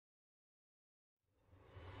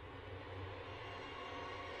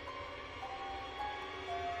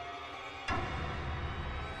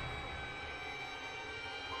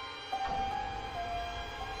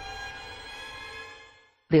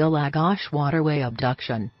The Lagos Waterway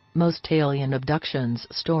Abduction. Most alien abductions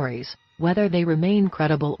stories, whether they remain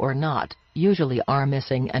credible or not, usually are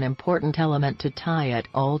missing an important element to tie it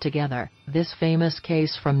all together. This famous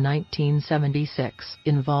case from 1976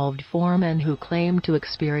 involved four men who claimed to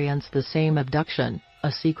experience the same abduction, a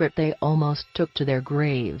secret they almost took to their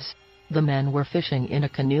graves. The men were fishing in a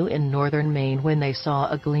canoe in northern Maine when they saw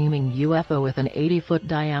a gleaming UFO with an 80-foot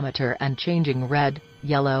diameter and changing red,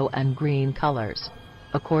 yellow and green colors.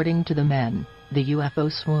 According to the men, the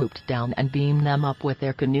UFO swooped down and beamed them up with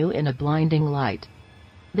their canoe in a blinding light.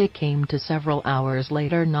 They came to several hours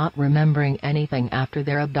later not remembering anything after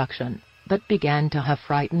their abduction, but began to have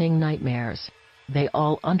frightening nightmares. They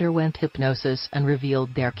all underwent hypnosis and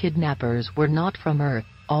revealed their kidnappers were not from Earth.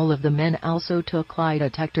 All of the men also took lie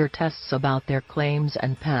detector tests about their claims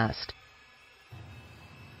and passed.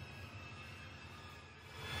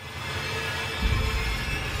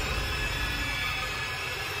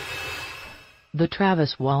 The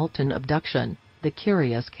Travis Walton abduction. The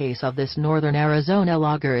curious case of this northern Arizona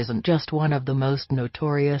logger isn't just one of the most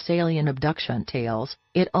notorious alien abduction tales,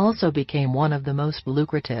 it also became one of the most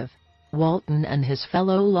lucrative. Walton and his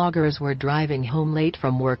fellow loggers were driving home late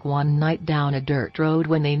from work one night down a dirt road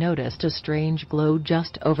when they noticed a strange glow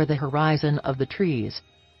just over the horizon of the trees.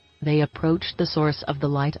 They approached the source of the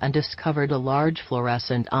light and discovered a large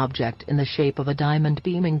fluorescent object in the shape of a diamond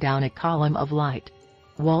beaming down a column of light.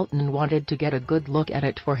 Walton wanted to get a good look at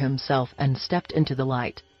it for himself and stepped into the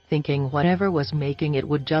light, thinking whatever was making it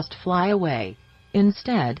would just fly away.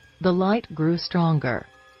 Instead, the light grew stronger,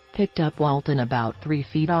 picked up Walton about 3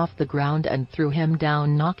 feet off the ground and threw him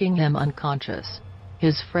down, knocking him unconscious.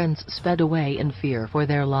 His friends sped away in fear for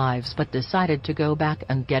their lives but decided to go back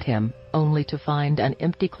and get him, only to find an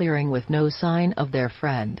empty clearing with no sign of their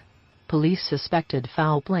friend. Police suspected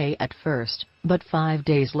foul play at first, but 5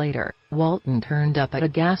 days later, Walton turned up at a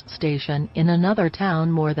gas station in another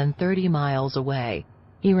town more than 30 miles away.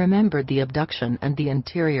 He remembered the abduction and the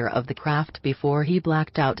interior of the craft before he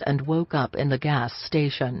blacked out and woke up in the gas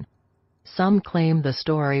station. Some claim the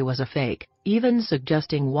story was a fake, even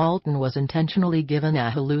suggesting Walton was intentionally given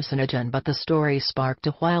a hallucinogen, but the story sparked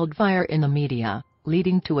a wildfire in the media,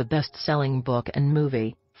 leading to a best-selling book and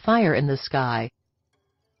movie, Fire in the Sky.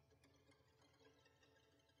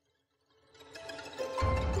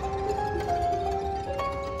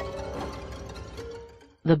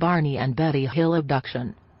 The Barney and Betty Hill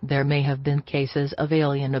abduction. There may have been cases of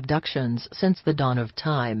alien abductions since the dawn of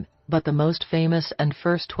time, but the most famous and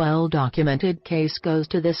first well-documented case goes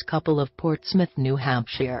to this couple of Portsmouth, New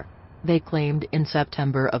Hampshire. They claimed in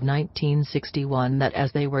September of 1961 that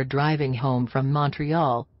as they were driving home from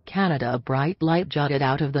Montreal, Canada, a bright light jutted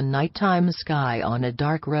out of the nighttime sky on a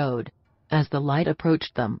dark road. As the light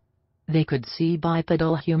approached them, they could see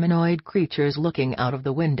bipedal humanoid creatures looking out of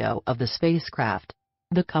the window of the spacecraft.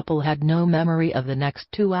 The couple had no memory of the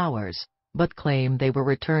next 2 hours, but claimed they were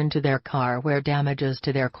returned to their car where damages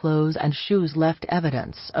to their clothes and shoes left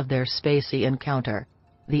evidence of their spacey encounter.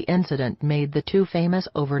 The incident made the two famous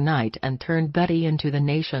overnight and turned Betty into the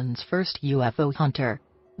nation's first UFO hunter.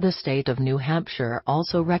 The state of New Hampshire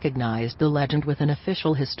also recognized the legend with an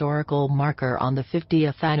official historical marker on the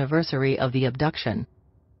 50th anniversary of the abduction.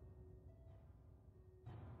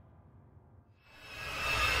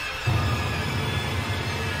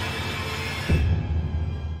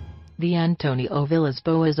 The Antonio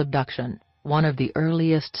Villas-Boas abduction. One of the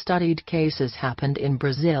earliest studied cases happened in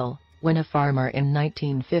Brazil, when a farmer in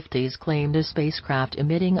 1950s claimed a spacecraft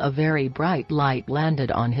emitting a very bright light landed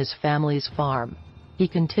on his family's farm. He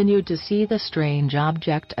continued to see the strange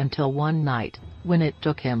object until one night, when it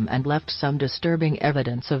took him and left some disturbing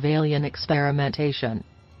evidence of alien experimentation.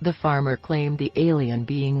 The farmer claimed the alien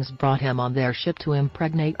beings brought him on their ship to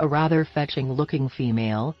impregnate a rather fetching-looking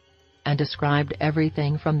female, and described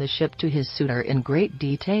everything from the ship to his suitor in great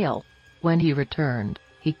detail. When he returned,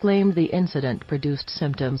 he claimed the incident produced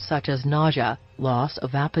symptoms such as nausea, loss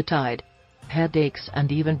of appetite, headaches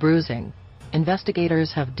and even bruising.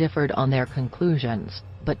 Investigators have differed on their conclusions,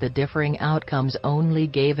 but the differing outcomes only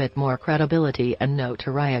gave it more credibility and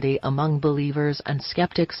notoriety among believers and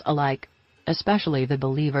skeptics alike, especially the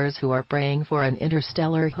believers who are praying for an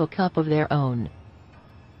interstellar hookup of their own.